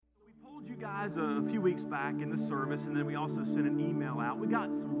guys a few weeks back in the service, and then we also sent an email out. We got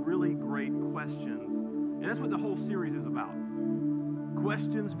some really great questions, and that's what the whole series is about.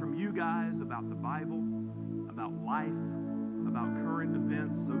 Questions from you guys about the Bible, about life, about current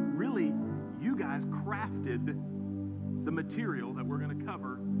events. So really, you guys crafted the material that we're going to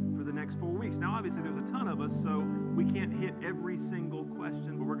cover for the next 4 weeks. Now, obviously, there's a ton of us, so we can't hit every single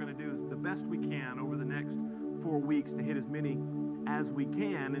question, but we're going to do the best we can over the next 4 weeks to hit as many as we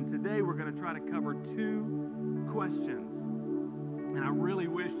can. And today, we're going to try to cover 2 questions. And I really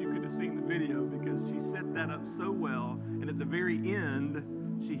wish you could have seen the video because she set that up so well. And at the very end,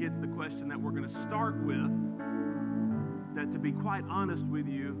 she hits the question that we're going to start with, that, to be quite honest with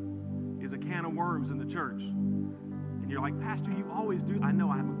you, is a can of worms in the church. And you're like, Pastor, you always do. I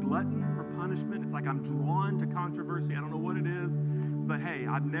know I'm a glutton for punishment. It's like I'm drawn to controversy. I don't know what it is. But hey,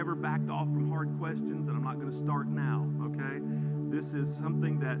 I've never backed off from hard questions, and I'm not going to start now, okay? This is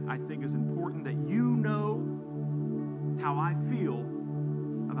something that I think is important, that you know how I feel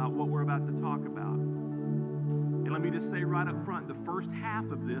about what we're about to talk about. And let me just say right up front, the first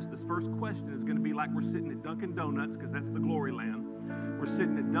half of this first question is going to be like we're sitting at Dunkin' Donuts, because that's the glory land. We're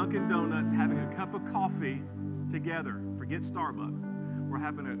sitting at Dunkin' Donuts having a cup of coffee together. Forget Starbucks. We're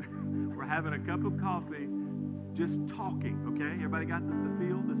having a cup of coffee, just talking, okay? Everybody got the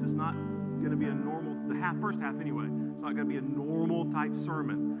feel? This is not going to be a normal, first half anyway, it's not going to be a normal type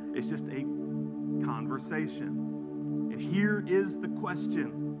sermon. It's just a conversation. And here is the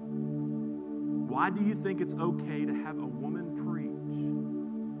question. Why do you think it's okay to have a woman preach?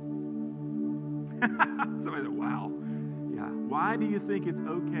 Somebody said, wow. Yeah. Why do you think it's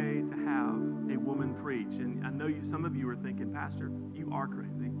okay to have a woman preach? And I know some of you are thinking, Pastor, you are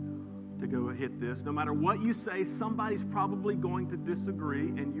crazy to go hit this. No matter what you say, somebody's probably going to disagree,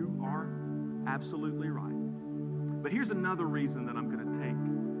 and you are absolutely right. But here's another reason that I'm going to take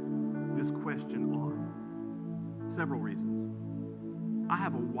this question on. Several reasons. I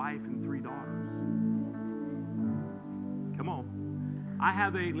have a wife and 3 daughters. Come on. I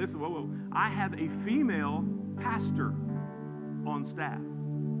have a female pastor on staff.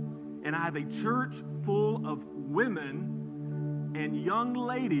 And I have a church full of women and young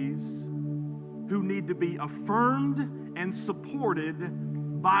ladies who need to be affirmed and supported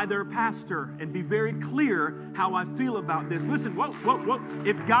by their pastor, and be very clear how I feel about this. Listen,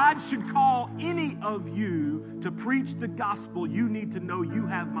 if God should call any of you to preach the gospel, you need to know you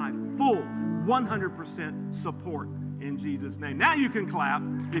have my full 100% support in Jesus' name. Now you can clap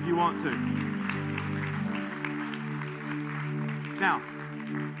if you want to. Now,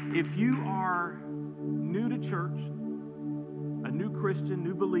 if you are new to church, a new Christian,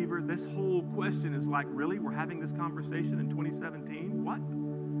 new believer, this whole question is like, really? We're having this conversation in 2017? What?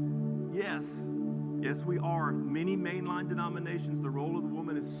 Yes, we are. Many mainline denominations, the role of the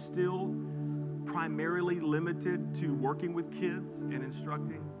woman is still primarily limited to working with kids and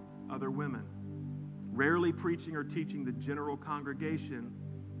instructing other women. Rarely preaching or teaching the general congregation.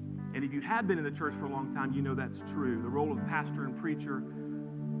 And if you have been in the church for a long time, you know that's true. The role of pastor and preacher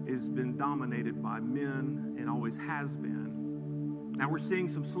has been dominated by men and always has been. Now, we're seeing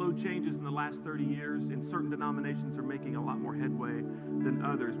some slow changes in the last 30 years, and certain denominations are making a lot more headway than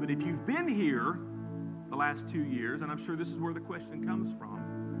others. But if you've been here the last 2 years, and I'm sure this is where the question comes from,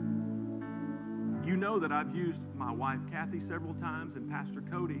 you know that I've used my wife, Kathy, several times, and Pastor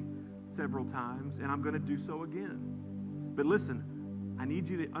Cody several times, and I'm going to do so again. But listen, I need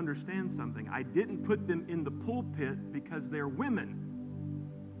you to understand something. I didn't put them in the pulpit because they're women.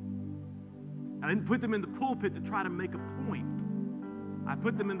 I didn't put them in the pulpit to try to make a point. I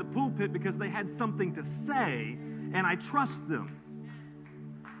put them in the pulpit because they had something to say, and I trust them.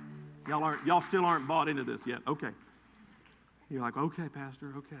 Y'all still aren't bought into this yet. Okay. You're like, okay,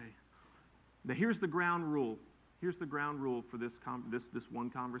 Pastor, okay. Now here's the ground rule. Here's the ground rule for this one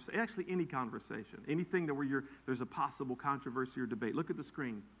conversation. Actually, any conversation, anything that where there's a possible controversy or debate. Look at the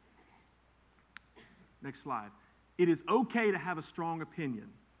screen. Next slide. It is okay to have a strong opinion,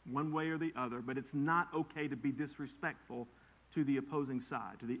 one way or the other, but it's not okay to be disrespectful to the opposing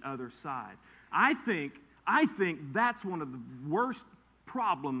side, to the other side. I think that's one of the worst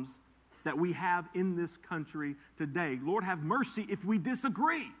problems that we have in this country today. Lord, have mercy if we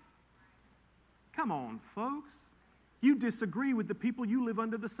disagree. Come on, folks. You disagree with the people you live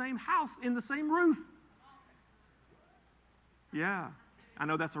under the same house, in the same roof. Yeah, I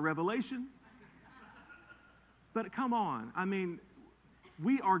know that's a revelation. But come on, I mean,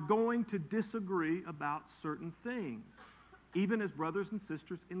 we are going to disagree about certain things, even as brothers and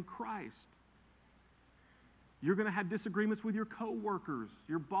sisters in Christ. You're going to have disagreements with your co-workers,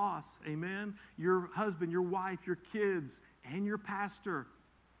 your boss, amen, your husband, your wife, your kids, and your pastor.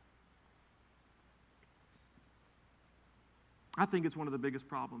 I think it's one of the biggest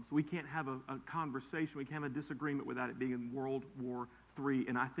problems. We can't have a conversation, we can't have a disagreement without it being in World War III,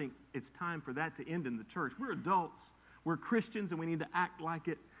 and I think it's time for that to end in the church. We're adults, we're Christians, and we need to act like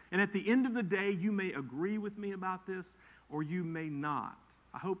it. And at the end of the day, you may agree with me about this, or you may not.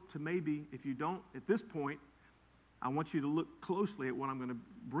 I hope to maybe, if you don't, at this point, I want you to look closely at what I'm going to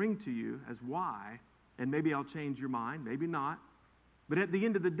bring to you as why, and maybe I'll change your mind, maybe not. But at the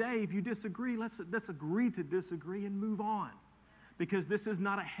end of the day, if you disagree, let's agree to disagree and move on. Because this is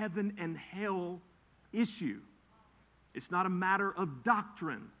not a heaven and hell issue. It's not a matter of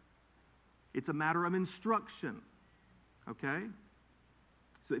doctrine. It's a matter of instruction. Okay?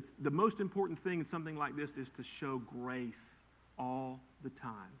 So it's the most important thing in something like this is to show grace all the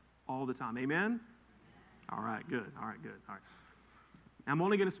time. All the time. Amen? All right, good. All right, good. All right. I'm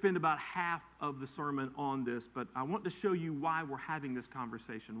only going to spend about half of the sermon on this, but I want to show you why we're having this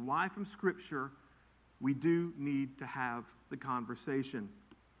conversation. Why from Scripture we do need to have the conversation.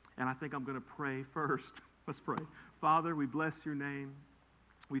 And I think I'm going to pray first. Let's pray. Father, we bless your name.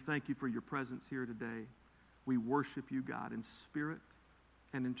 We thank you for your presence here today. We worship you, God, in spirit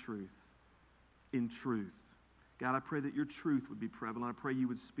and in truth. In truth. God, I pray that your truth would be prevalent. I pray you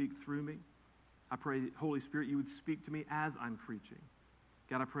would speak through me. I pray, Holy Spirit, you would speak to me as I'm preaching.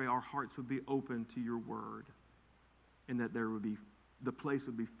 God, I pray our hearts would be open to your word and that the place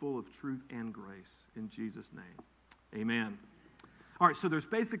would be full of truth and grace. In Jesus' name, amen. All right, so there's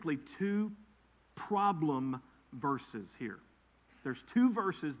basically two problem verses here. There's two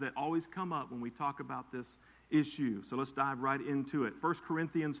verses that always come up when we talk about this issue. So let's dive right into it. 1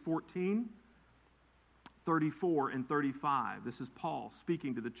 Corinthians 14, 34 and 35. This is Paul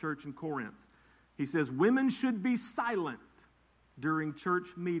speaking to the church in Corinth. He says, women should be silent during church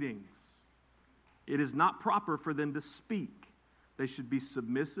meetings. It is not proper for them to speak. They should be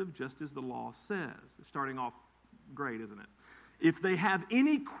submissive just as the law says. Starting off great, isn't it? If they have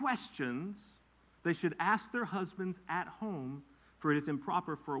any questions, they should ask their husbands at home, for it is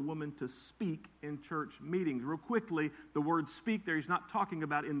improper for a woman to speak in church meetings. Real quickly, the word speak there, he's not talking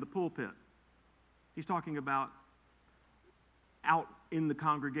about in the pulpit. He's talking about out in the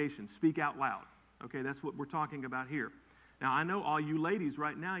congregation. Speak out loud. Okay, that's what we're talking about here. Now, I know all you ladies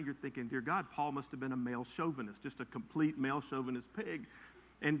right now, you're thinking, dear God, Paul must have been a male chauvinist, just a complete male chauvinist pig.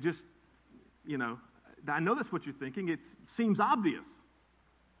 And just, I know that's what you're thinking. It seems obvious.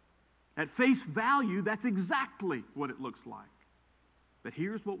 At face value, that's exactly what it looks like. But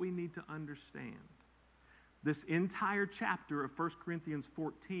here's what we need to understand. This entire chapter of 1 Corinthians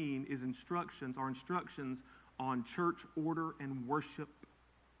 14 is instructions on church order and worship.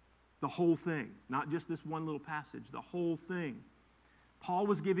 The whole thing, not just this one little passage, the whole thing. Paul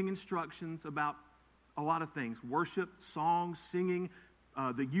was giving instructions about a lot of things: worship, songs, singing,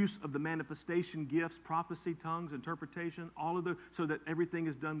 the use of the manifestation gifts, prophecy, tongues, interpretation, all of so that everything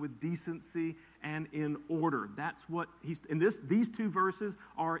is done with decency and in order. That's what these two verses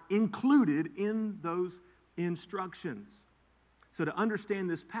are included in those instructions. So to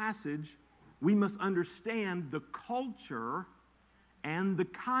understand this passage, we must understand the culture and the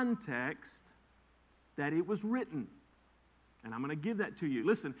context that it was written. And I'm going to give that to you.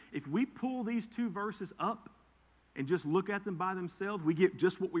 Listen, if we pull these two verses up and just look at them by themselves, we get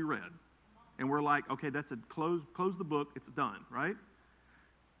just what we read. And we're like, okay, that's close the book, it's done, right?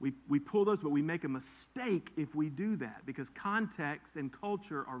 We pull those, but we make a mistake if we do that, because context and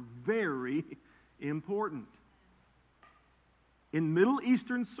culture are very important. In Middle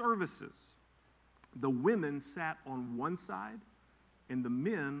Eastern services, the women sat on one side and the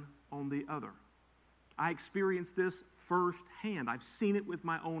men on the other. I experienced this firsthand. I've seen it with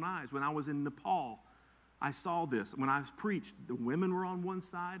my own eyes. When I was in Nepal, I saw this. When I preached, the women were on one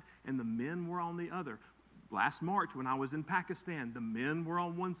side and the men were on the other. Last March, when I was in Pakistan, the men were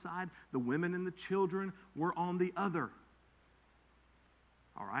on one side, the women and the children were on the other.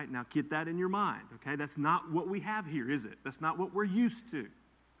 All right, now get that in your mind, okay? That's not what we have here, is it? That's not what we're used to.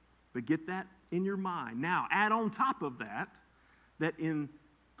 But get that in your mind. Now, add on top of that in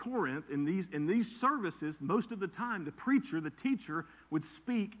Corinth, in these services, most of the time, the preacher, the teacher, would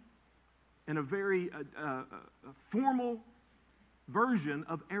speak in a very formal version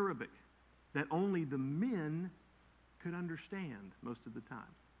of Arabic that only the men could understand most of the time.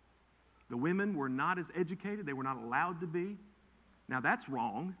 The women were not as educated. They were not allowed to be. Now, that's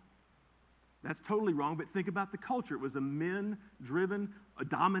wrong. That's totally wrong, but think about the culture. It was a men-driven,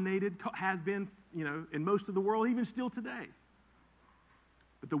 dominated, has been, in most of the world, even still today.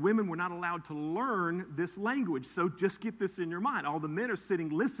 But the women were not allowed to learn this language. So just get this in your mind. All the men are sitting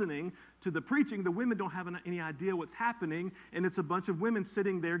listening to the preaching. The women don't have any idea what's happening, and it's a bunch of women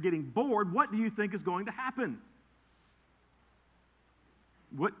sitting there getting bored. What do you think is going to happen?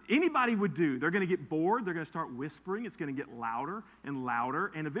 what anybody would do. They're going to get bored. They're going to start whispering. It's going to get louder and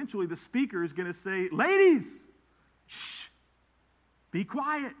louder. And eventually the speaker is going to say, ladies, shh, be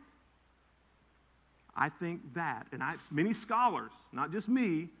quiet. I think that, and many scholars, not just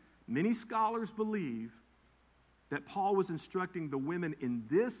me, many scholars believe that Paul was instructing the women in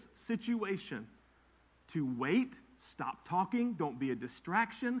this situation to wait, stop talking, don't be a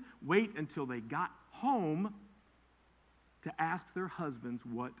distraction, wait until they got home to ask their husbands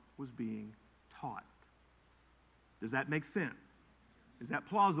what was being taught. Does that make sense? Is that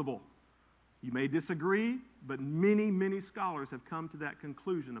plausible? You may disagree, but many, many scholars have come to that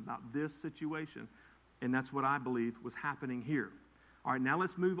conclusion about this situation, and that's what I believe was happening here. All right, now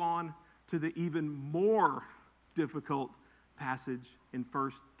let's move on to the even more difficult passage in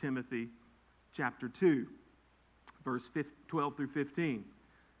 1 Timothy chapter 2, verse 12 through 15.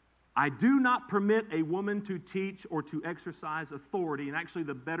 I do not permit a woman to teach or to exercise authority, and actually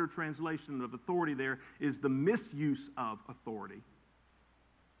the better translation of authority there is the misuse of authority.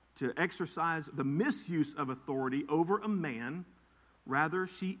 To exercise the misuse of authority over a man, rather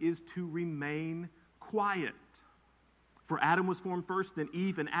she is to remain quiet. For Adam was formed first, then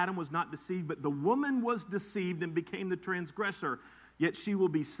Eve, and Adam was not deceived, but the woman was deceived and became the transgressor. Yet she will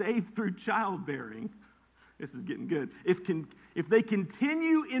be saved through childbearing. This is getting good. If they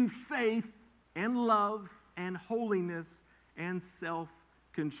continue in faith and love and holiness and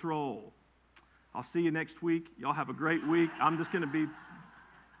self-control. I'll see you next week. Y'all have a great week. I'm just going to be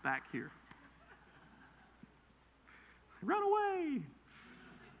back here. Run away.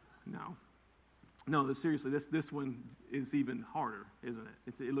 No, seriously, this one is even harder, isn't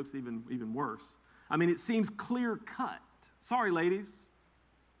it? It looks even worse. I mean, it seems clear cut. Sorry, ladies.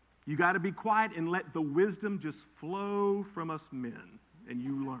 You got to be quiet and let the wisdom just flow from us men, and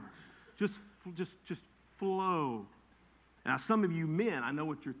you learn. Just flow. Now, some of you men, I know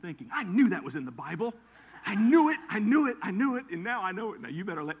what you're thinking. I knew that was in the Bible. I knew it, and now I know it. Now, you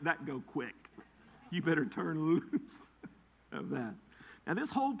better let that go quick. You better turn loose of that. Now,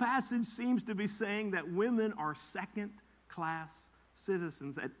 this whole passage seems to be saying that women are second-class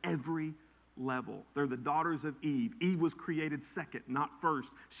citizens at every level. They're the daughters of Eve. Eve was created second, not first.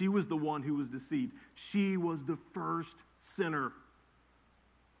 She was the one who was deceived. She was the first sinner.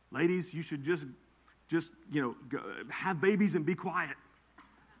 Ladies, you should just have babies and be quiet.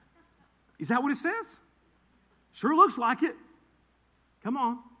 Is that what it says? Sure looks like it. Come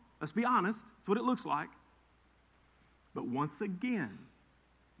on, let's be honest. That's what it looks like. But once again,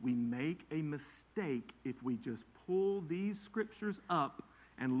 we make a mistake if we just pull these scriptures up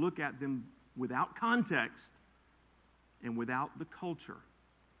and look at them without context and without the culture.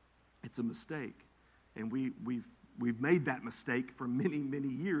 It's a mistake. And we've made that mistake for many, many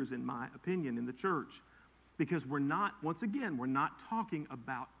years, in my opinion, in the church. Because we're not talking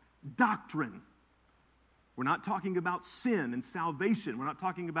about doctrine. We're not talking about sin and salvation. We're not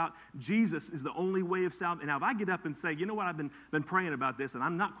talking about Jesus is the only way of salvation. Now, if I get up and say, you know what, I've been praying about this, and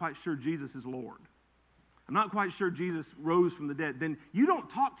I'm not quite sure Jesus is Lord. I'm not quite sure Jesus rose from the dead. Then you don't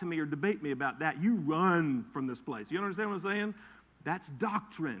talk to me or debate me about that. You run from this place. You understand what I'm saying? That's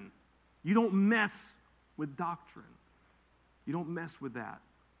doctrine. You don't mess with doctrine. You don't mess with that.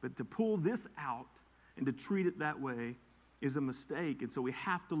 But to pull this out and to treat it that way is a mistake. And so we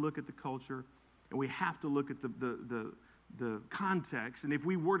have to look at the culture, and we have to look at the context. And if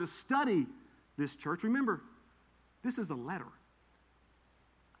we were to study this church, remember, this is a letter.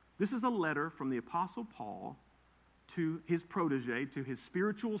 This is a letter from the Apostle Paul to his protege, to his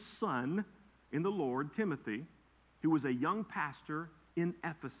spiritual son in the Lord, Timothy, who was a young pastor in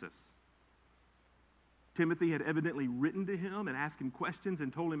Ephesus. Timothy had evidently written to him and asked him questions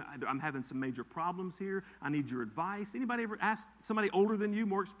and told him, I'm having some major problems here. I need your advice. Anybody ever asked somebody older than you,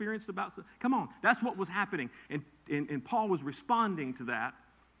 more experienced about something? Come on, that's what was happening. And Paul was responding to that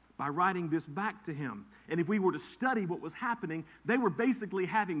by writing this back to him. And if we were to study what was happening, they were basically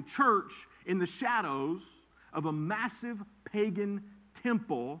having church in the shadows of a massive pagan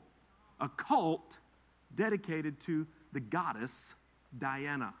temple, a cult dedicated to the goddess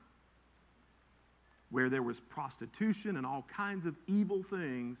Diana, where there was prostitution and all kinds of evil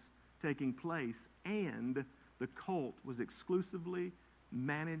things taking place, and the cult was exclusively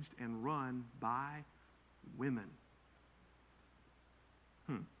managed and run by women.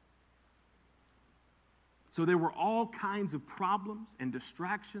 So there were all kinds of problems and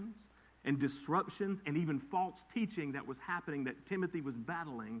distractions and disruptions and even false teaching that was happening that Timothy was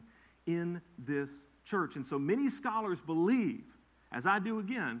battling in this church. And so many scholars believe, as I do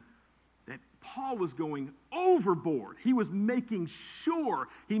again, that Paul was going overboard. He was making sure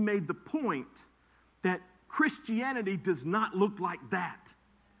he made the point that Christianity does not look like that.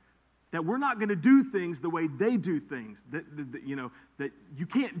 That we're not going to do things the way they do things. That you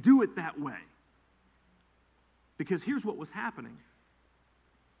can't do it that way. Because here's what was happening.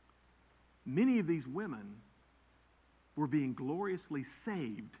 Many of these women were being gloriously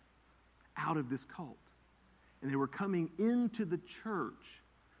saved out of this cult. And they were coming into the church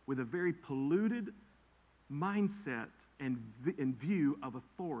with a very polluted mindset and view of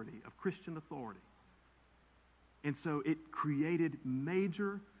authority, of Christian authority. And so it created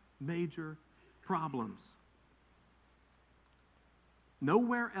major problems.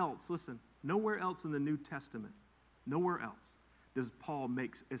 Nowhere else, listen, nowhere else in the New Testament, nowhere else does Paul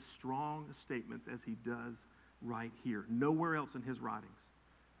make as strong statements as he does right here. Nowhere else in his writings.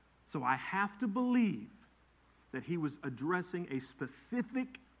 So I have to believe that he was addressing a specific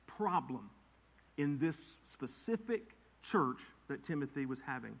problem in this specific church that Timothy was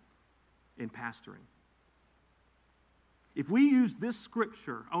having in pastoring. If we use this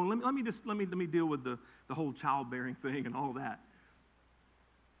scripture, let me deal with the whole childbearing thing and all that.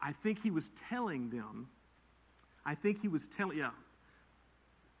 I think he was telling them,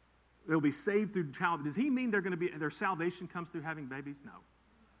 they'll be saved through child. Does he mean their salvation comes through having babies?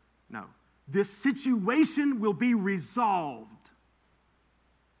 No. This situation will be resolved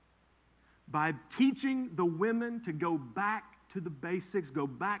by teaching the women to go back to the basics, go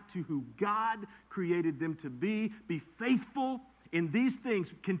back to who God created them to be faithful in these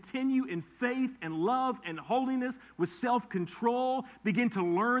things, continue in faith and love and holiness with self-control, begin to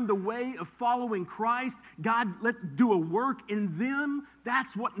learn the way of following Christ. God, do a work in them.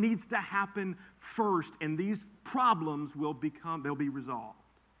 That's what needs to happen first, and these problems they'll be resolved.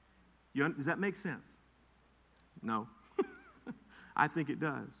 Does that make sense? No. I think it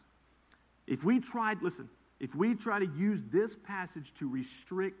does. If we try to use this passage to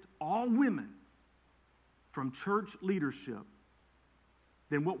restrict all women from church leadership,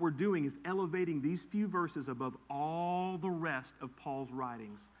 then what we're doing is elevating these few verses above all the rest of Paul's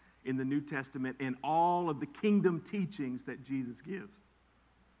writings in the New Testament and all of the kingdom teachings that Jesus gives.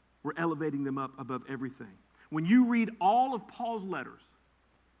 We're elevating them up above everything. When you read all of Paul's letters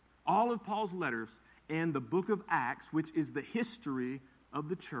and the book of Acts, which is the history of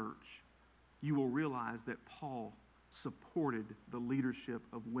the church, you will realize that Paul supported the leadership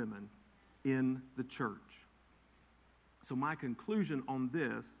of women in the church. So my conclusion on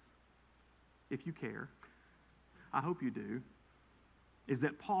this, if you care, I hope you do, is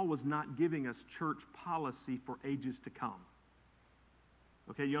that Paul was not giving us church policy for ages to come.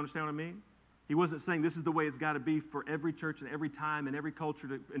 Okay, you understand what I mean? He wasn't saying this is the way it's got to be for every church and every time and every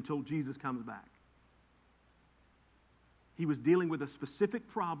culture until Jesus comes back. He was dealing with a specific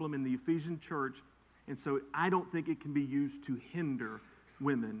problem in the Ephesian church, and so I don't think it can be used to hinder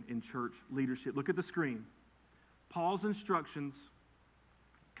women in church leadership. Look at the screen. Paul's instructions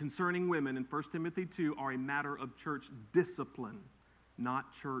concerning women in 1 Timothy 2 are a matter of church discipline, not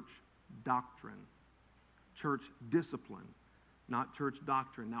church doctrine. Church discipline, not church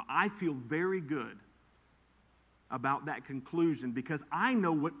doctrine. Now, I feel very good about that conclusion because I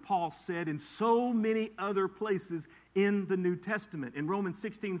know what Paul said in so many other places in the New Testament. In Romans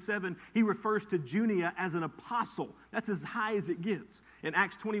 16:7, he refers to Junia as an apostle. That's as high as it gets. In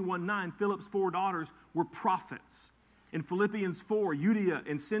Acts 21:9, Philip's 4 daughters were prophets. In Philippians 4, Euodia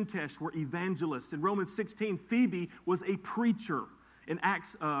and Syntyche were evangelists. In Romans 16, Phoebe was a preacher. In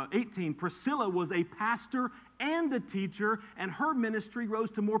Acts 18, Priscilla was a pastor and a teacher, and her ministry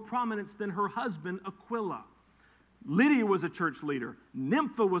rose to more prominence than her husband, Aquila. Lydia was a church leader.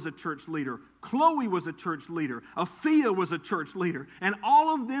 Nympha was a church leader. Chloe was a church leader. Apphia was a church leader. And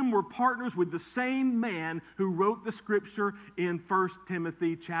all of them were partners with the same man who wrote the scripture in 1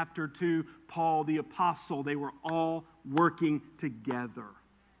 Timothy chapter 2, Paul the apostle. They were all working together.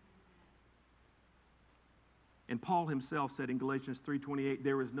 And Paul himself said in Galatians 3:28,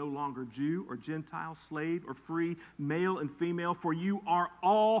 there is no longer Jew or Gentile, slave or free, male and female, for you are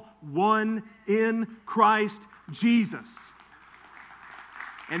all one in Christ Jesus.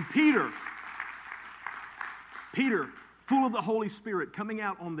 And Peter, full of the Holy Spirit, coming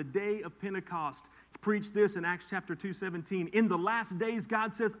out on the day of Pentecost, preached this in Acts chapter 2:17. In the last days,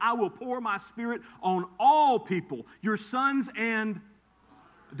 God says, I will pour my spirit on all people. Your sons and,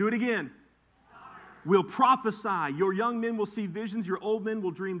 do it again, will prophesy. Your young men will see visions. Your old men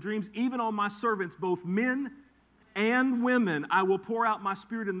will dream dreams. Even on my servants, both men and women, I will pour out my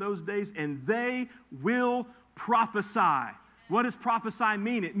spirit in those days, and they will prophesy. What does prophesy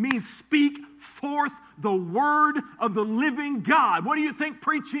mean? It means speak forth the word of the living God. What do you think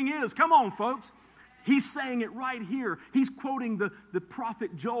preaching is? Come on, folks. He's saying it right here. He's quoting the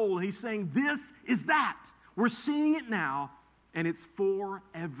prophet Joel, and he's saying, this is that. We're seeing it now. And it's for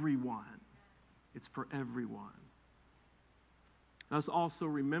everyone. It's for everyone. Let's also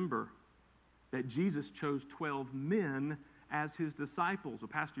remember that Jesus chose 12 men as his disciples. Well,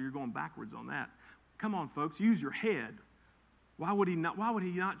 Pastor, you're going backwards on that. Come on, folks, use your head. Why would he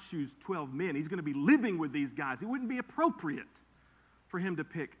not choose 12 men? He's going to be living with these guys. It wouldn't be appropriate for him to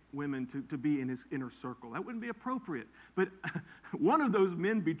pick women to be in his inner circle. That wouldn't be appropriate. But one of those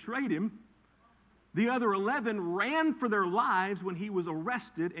men betrayed him. The other 11 ran for their lives when he was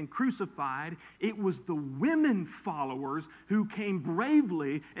arrested and crucified. It was the women followers who came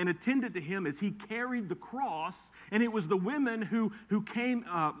bravely and attended to him as he carried the cross. And it was the women who came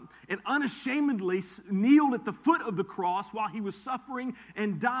and unashamedly kneeled at the foot of the cross while he was suffering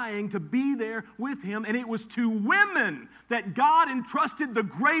and dying to be there with him. And it was to women that God entrusted the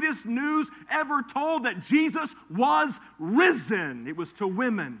greatest news ever told, that Jesus was risen. It was to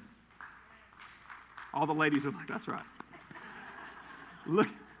women. All the ladies are like, that's right.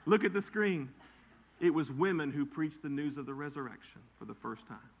 Look at the screen. It was women who preached the news of the resurrection for the first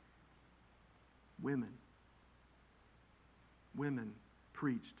time. Women. Women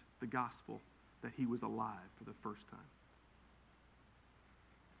preached the gospel that he was alive for the first time.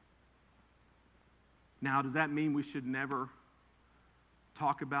 Now, does that mean we should never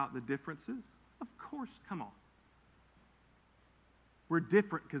talk about the differences? Of course, come on. We're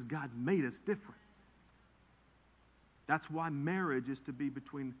different because God made us different. That's why marriage is to be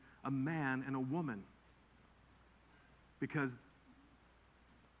between a man and a woman. Because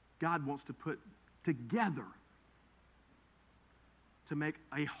God wants to put together to make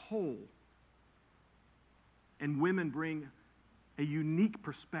a whole. And women bring a unique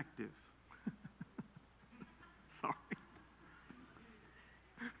perspective. Sorry.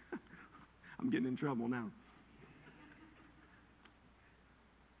 I'm getting in trouble now.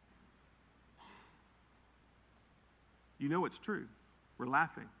 You know it's true. We're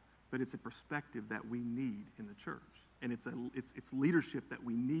laughing. But it's a perspective that we need in the church. And it's leadership that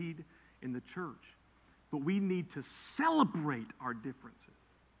we need in the church. But we need to celebrate our differences.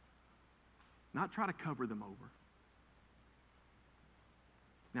 Not try to cover them over.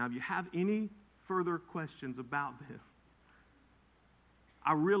 Now, if you have any further questions about this,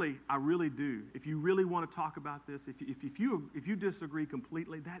 I really do. If you really want to talk about this, if you disagree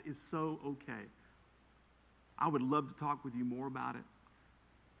completely, that is so okay. I would love to talk with you more about it.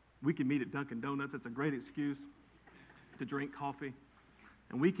 We can meet at Dunkin' Donuts. It's a great excuse to drink coffee.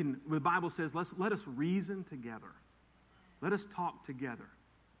 And the Bible says, let us reason together. Let us talk together.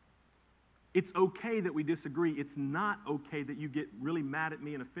 It's okay that we disagree. It's not okay that you get really mad at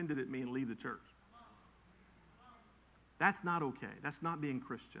me and offended at me and leave the church. That's not okay. That's not being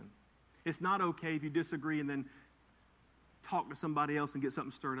Christian. It's not okay if you disagree and then talk to somebody else and get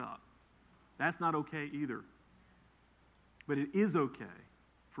something stirred up. That's not okay either. But it is okay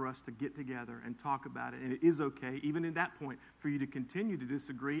for us to get together and talk about it. And it is okay, even at that point, for you to continue to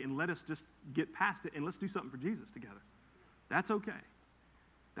disagree and let us just get past it and let's do something for Jesus together. That's okay.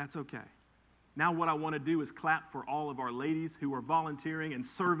 That's okay. Now what I want to do is clap for all of our ladies who are volunteering and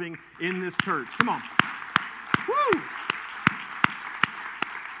serving in this church. Come on. Woo!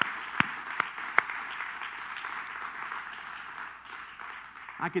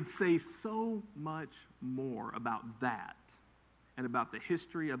 I could say so much more about that and about the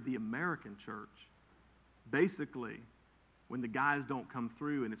history of the American church. Basically, when the guys don't come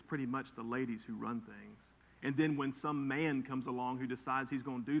through and it's pretty much the ladies who run things. And then when some man comes along who decides he's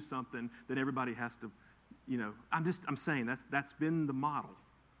going to do something, then everybody has to, I'm saying that's been the model.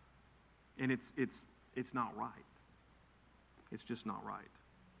 And it's not right. It's just not right.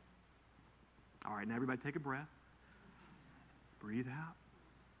 All right, now everybody take a breath. Breathe out.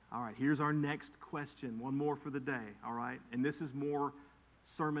 All right, here's our next question. One more for the day, all right? And this is more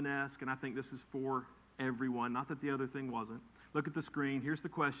sermon-esque, and I think this is for everyone. Not that the other thing wasn't. Look at the screen. Here's the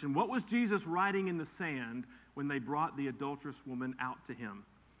question. What was Jesus writing in the sand when they brought the adulterous woman out to him?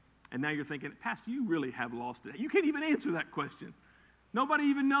 And now you're thinking, Pastor, you really have lost it. You can't even answer that question. Nobody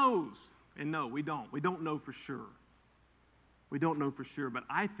even knows. And no, we don't. We don't know for sure. We don't know for sure, but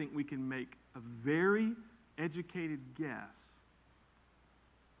I think we can make a very educated guess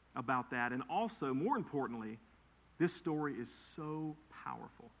about that. And also, more importantly, this story is so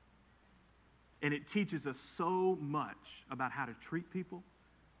powerful. And it teaches us so much about how to treat people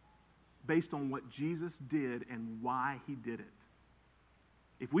based on what Jesus did and why he did it.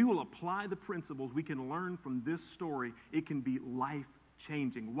 If we will apply the principles we can learn from this story, it can be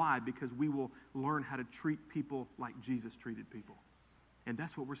life-changing. Why? Because we will learn how to treat people like Jesus treated people. And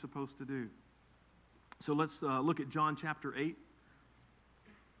that's what we're supposed to do. So let's look at John chapter 8.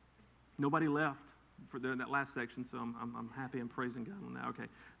 Nobody left for there in that last section, so I'm happy and praising God on that. Okay.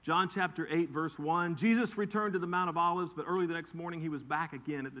 John chapter 8, verse 1. Jesus returned to the Mount of Olives, but early the next morning he was back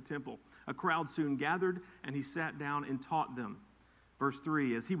again at the temple. A crowd soon gathered, and he sat down and taught them. Verse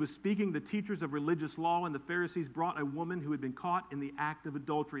 3, as he was speaking, the teachers of religious law and the Pharisees brought a woman who had been caught in the act of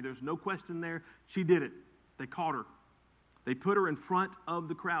adultery. There's no question there. She did it. They caught her. They put her in front of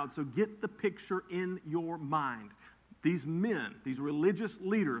the crowd. So get the picture in your mind. These men, these religious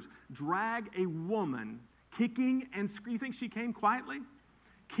leaders, drag a woman kicking and screaming. You think she came quietly?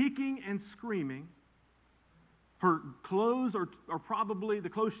 Kicking and screaming. Her clothes are probably, the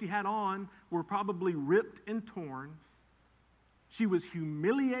clothes she had on were probably ripped and torn. She was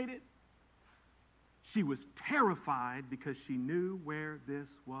humiliated. She was terrified because she knew where this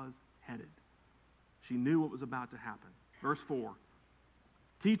was headed. She knew what was about to happen. Verse 4.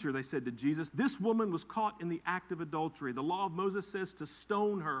 Teacher, they said to Jesus, this woman was caught in the act of adultery. The law of Moses says to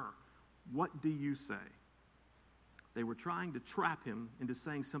stone her. What do you say? They were trying to trap him into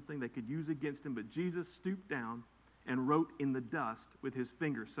saying something they could use against him, but Jesus stooped down and wrote in the dust with his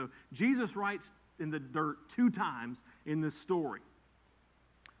fingers. So Jesus writes in the dirt 2 times in this story.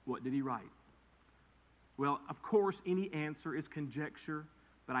 What did he write? Well, of course, any answer is conjecture,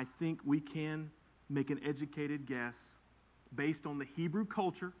 but I think we can make an educated guess based on the Hebrew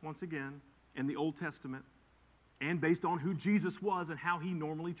culture, once again, and the Old Testament, and based on who Jesus was and how he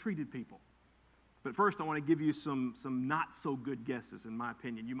normally treated people. But first, I want to give you some not-so-good guesses, in my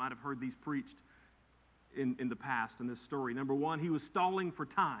opinion. You might have heard these preached in the past in this story. Number 1, he was stalling for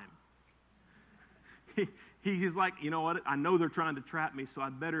time. He's like, you know what, I know they're trying to trap me, so I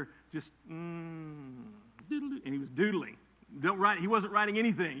better just, doodle, and he was doodling. He wasn't writing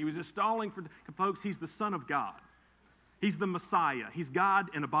anything. He was just stalling for, folks, he's the Son of God. He's the Messiah. He's God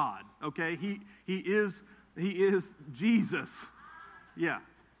in a bod, okay? He is Jesus. Yeah.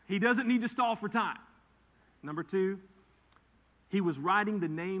 He doesn't need to stall for time. Number 2, he was writing the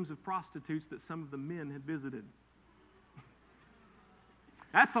names of prostitutes that some of the men had visited.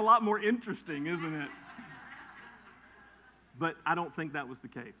 That's a lot more interesting, isn't it? But I don't think that was the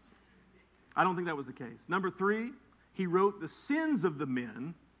case. I don't think that was the case. Number 3, he wrote the sins of the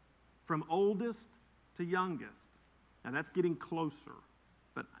men from oldest to youngest. Now, that's getting closer,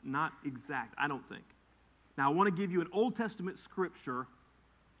 but not exact, I don't think. Now, I want to give you an Old Testament scripture,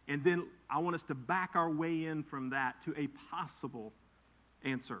 and then I want us to back our way in from that to a possible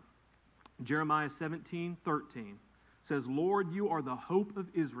answer. Jeremiah 17:13 says, Lord, you are the hope of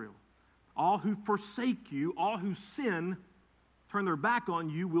Israel. All who forsake you, all who sin, turn their back on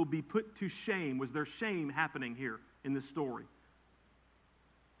you, will be put to shame. Was there shame happening here in this story?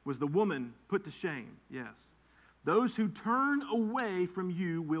 Was the woman put to shame? Yes. Those who turn away from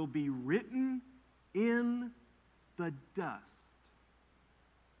you will be written in the dust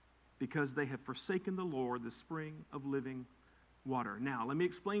because they have forsaken the Lord, the spring of living water. Now, let me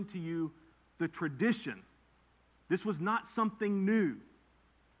explain to you the tradition. This was not something new,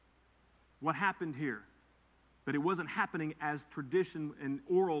 what happened here. But it wasn't happening as tradition and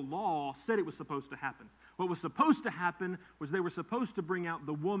oral law said it was supposed to happen. What was supposed to happen was they were supposed to bring out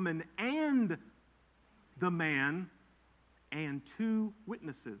the woman and the man and 2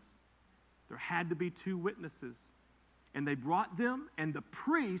 witnesses. There had to be 2 witnesses. And they brought them, and the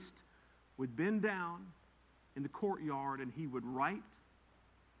priest would bend down in the courtyard, and he would write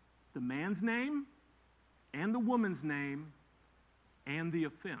the man's name and the woman's name and the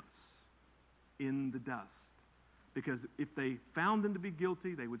offense in the dust. Because if they found them to be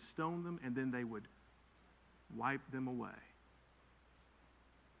guilty, they would stone them, and then they would wipe them away.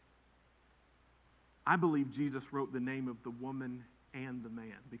 I believe Jesus wrote the name of the woman and the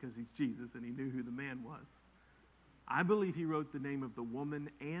man because he's Jesus and he knew who the man was. I believe he wrote the name of the woman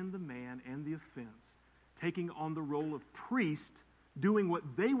and the man and the offense, taking on the role of priest, doing what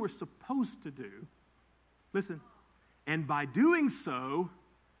they were supposed to do. Listen, and by doing so,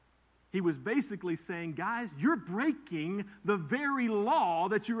 he was basically saying, guys, you're breaking the very law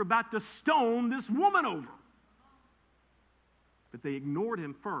that you're about to stone this woman over. But they ignored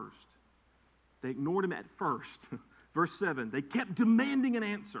him first. They ignored him at first. Verse 7, they kept demanding an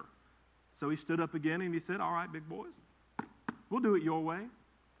answer. So he stood up again and he said, all right, big boys, we'll do it your way.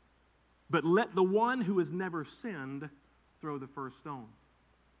 But let the one who has never sinned throw the first stone.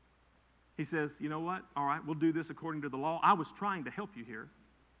 He says, you know what? All right, we'll do this according to the law. I was trying to help you here.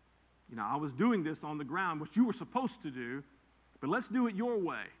 You know, I was doing this on the ground, which you were supposed to do, but let's do it your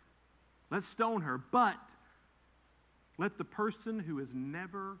way. Let's stone her. But let the person who has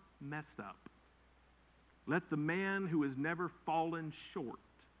never messed up, let the man who has never fallen short,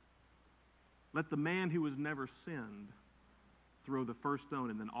 let the man who has never sinned throw the first stone,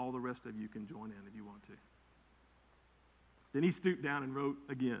 and then all the rest of you can join in if you want to. Then he stooped down and wrote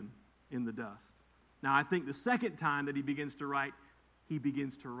again in the dust. Now, I think the second time that he begins to write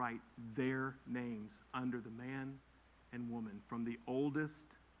their names under the man and woman, from the oldest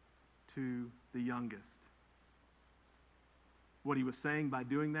to the youngest. What he was saying by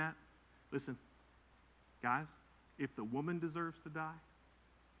doing that, listen, guys, if the woman deserves to die,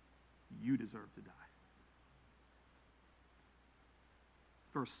 you deserve to die.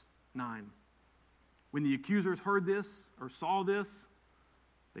 Verse 9. When the accusers heard this or saw this,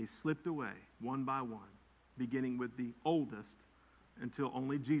 they slipped away one by one, beginning with the oldest, until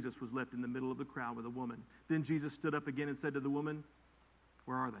only Jesus was left in the middle of the crowd with a woman. Then Jesus stood up again and said to the woman,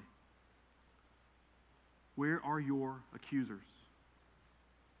 "Where are they? Where are your accusers?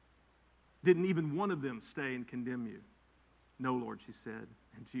 Didn't even one of them stay and condemn you?" "No, Lord," she said.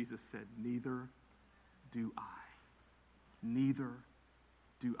 And Jesus said, "Neither do I. Neither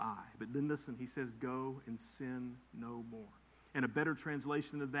do I." But then listen, he says, "Go and sin no more." And a better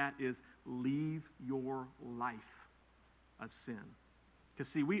translation of that is, leave your life of sin.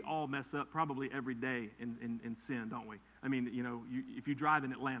 Because see, we all mess up probably every day in sin, don't we? I mean, if you drive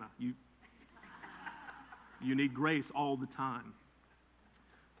in Atlanta, you need grace all the time.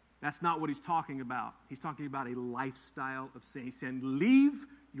 That's not what he's talking about. He's talking about a lifestyle of sin. He's saying, leave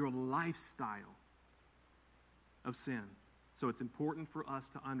your lifestyle of sin. So it's important for us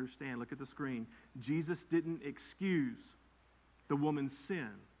to understand. Look at the screen. Jesus didn't excuse the woman's sin,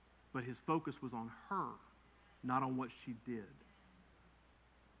 but his focus was on her, not on what she did.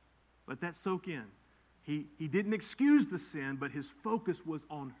 Let that soak in. He didn't excuse the sin, but his focus was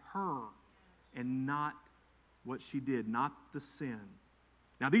on her and not what she did, not the sin.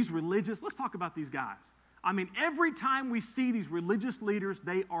 Now these let's talk about these guys. I mean, every time we see these religious leaders,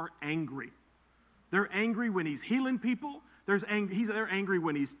 they are angry. They're angry when he's healing people. They're angry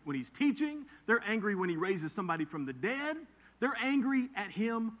when he's teaching. They're angry when he raises somebody from the dead. They're angry at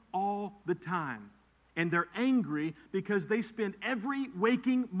him all the time. And they're angry because they spend every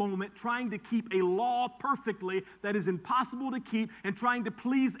waking moment trying to keep a law perfectly that is impossible to keep, and trying to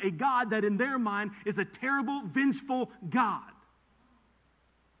please a God that in their mind is a terrible, vengeful God.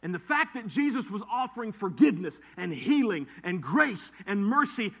 And the fact that Jesus was offering forgiveness and healing and grace and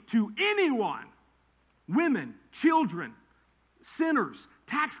mercy to anyone, women, children, sinners,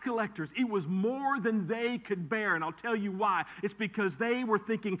 tax collectors, it was more than they could bear. And I'll tell you why. It's because they were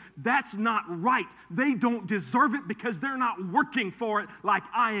thinking, that's not right. They don't deserve it because they're not working for it like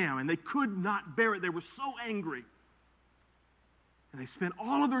I am. And they could not bear it. They were so angry. And they spent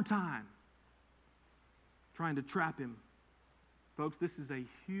all of their time trying to trap him. Folks, this is a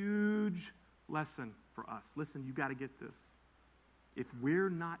huge lesson for us. Listen, you got to get this. If we're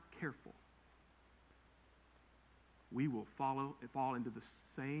not careful, we will fall into the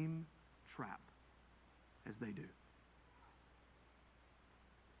same trap as they do.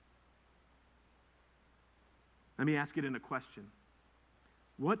 Let me ask it in a question.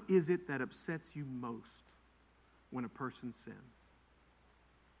 What is it that upsets you most when a person sins?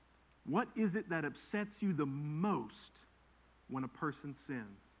 What is it that upsets you the most when a person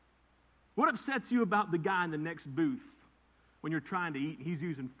sins? What upsets you about the guy in the next booth when you're trying to eat and he's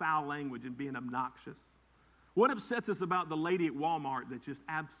using foul language and being obnoxious? What upsets us about the lady at Walmart that's just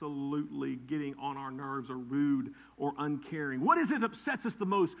absolutely getting on our nerves, or rude or uncaring? What is it that upsets us the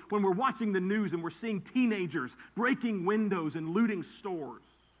most when we're watching the news and we're seeing teenagers breaking windows and looting stores?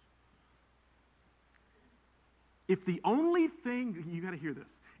 If the only thing, you got to hear this,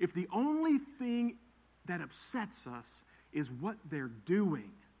 if the only thing that upsets us is what they're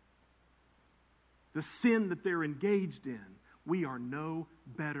doing, the sin that they're engaged in, we are no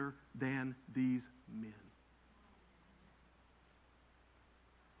better than these men.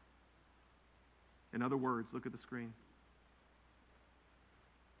 In other words, look at the screen.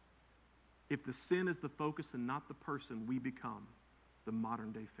 If the sin is the focus and not the person, we become the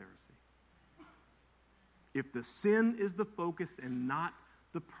modern-day Pharisee. If the sin is the focus and not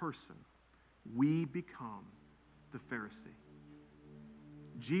the person, we become the Pharisee.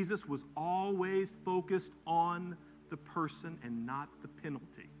 Jesus was always focused on the person and not the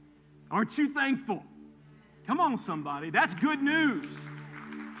penalty. Aren't you thankful? Come on, somebody. That's good news.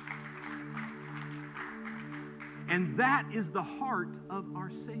 And that is the heart of our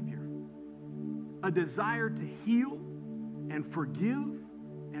Savior. A desire to heal and forgive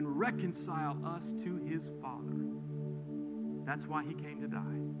and reconcile us to his Father. That's why he came to die.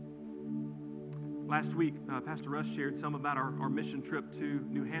 Last week, Pastor Russ shared some about our mission trip to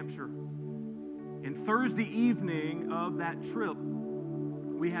New Hampshire. And Thursday evening of that trip,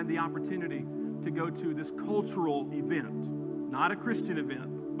 we had the opportunity to go to this cultural event Not a Christian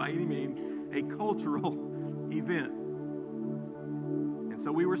event by any means, a cultural event. And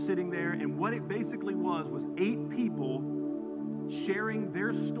so we were sitting there, and what it basically was 8 people sharing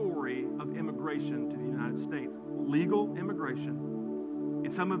their story of immigration to the United States, legal immigration.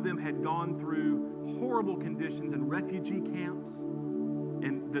 And some of them had gone through horrible conditions in refugee camps.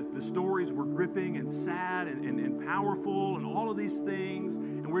 And the stories were gripping and sad and powerful and all of these things.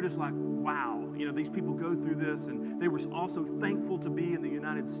 And we're just like, wow, these people go through this. And they were also thankful to be in the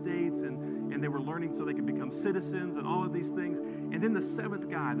United States. And they were learning so they could become citizens and all of these things. And then the 7th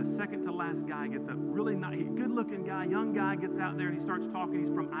guy, the second to last guy, gets up, really good-looking guy, young guy, gets out there and he starts talking.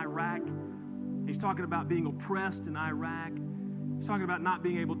 He's from Iraq. He's talking about being oppressed in Iraq. He's talking about not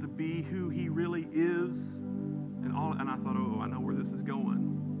being able to be who he really is. And I thought, I know where this is going.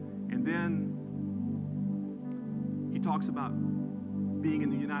 And then he talks about being in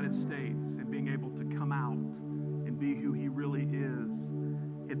the United States and being able to come out and be who he really is.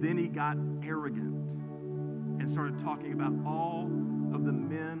 And then he got arrogant and started talking about all of the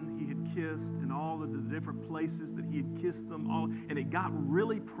men he had kissed and all of the different places that he had kissed them all. And it got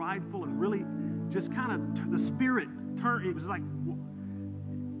really prideful and really just kind of, the spirit turned. It was like,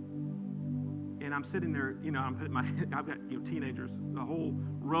 and I'm sitting there, I'm putting I've got teenagers, a whole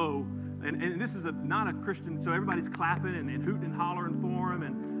row, and this is not a Christian, so everybody's clapping and hooting and hollering for him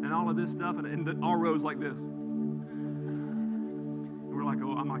and all of this stuff, and our row's like this. And we're like,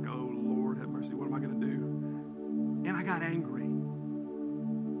 I'm like, oh Lord, have mercy, what am I going to do? And I got angry.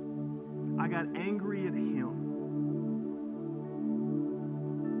 I got angry at him.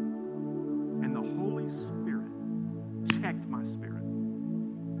 And the Holy Spirit checked my spirit.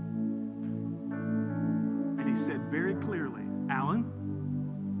 He said very clearly, Alan,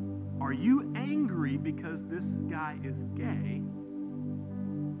 are you angry because this guy is gay?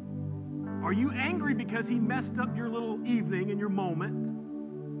 Are you angry because he messed up your little evening and your moment?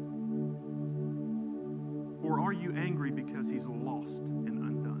 Or are you angry because he's lost and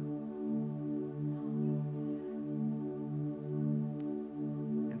undone?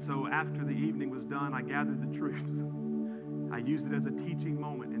 And so after the evening was done, I gathered the troops. I used it as a teaching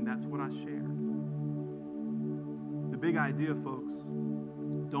moment, and that's what I shared. Big idea, folks.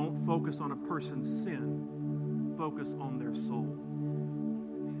 Don't focus on a person's sin. Focus on their soul.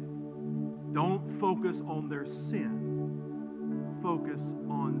 Don't focus on their sin. Focus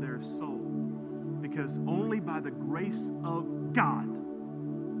on their soul. Because only by the grace of God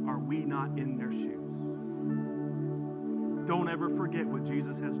are we not in their shoes. Don't ever forget what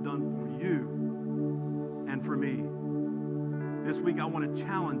Jesus has done for you and for me. This week I want to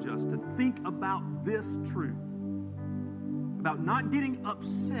challenge us to think about this truth. About not getting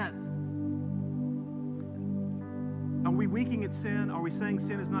upset. Are we winking at sin? Are we saying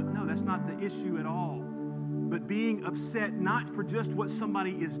sin is not? No, that's not the issue at all. But being upset not for just what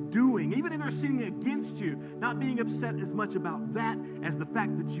somebody is doing, even if they're sinning against you, not being upset as much about that as the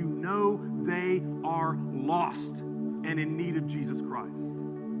fact that you know they are lost and in need of Jesus Christ.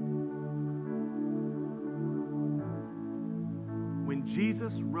 When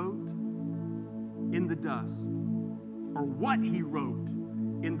Jesus wrote in the dust, or what he wrote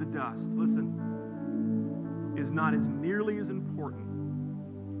in the dust, listen, is not as nearly as important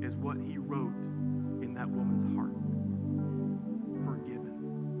as what he wrote in that woman's heart. Forgiven.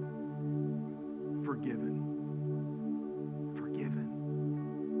 Forgiven.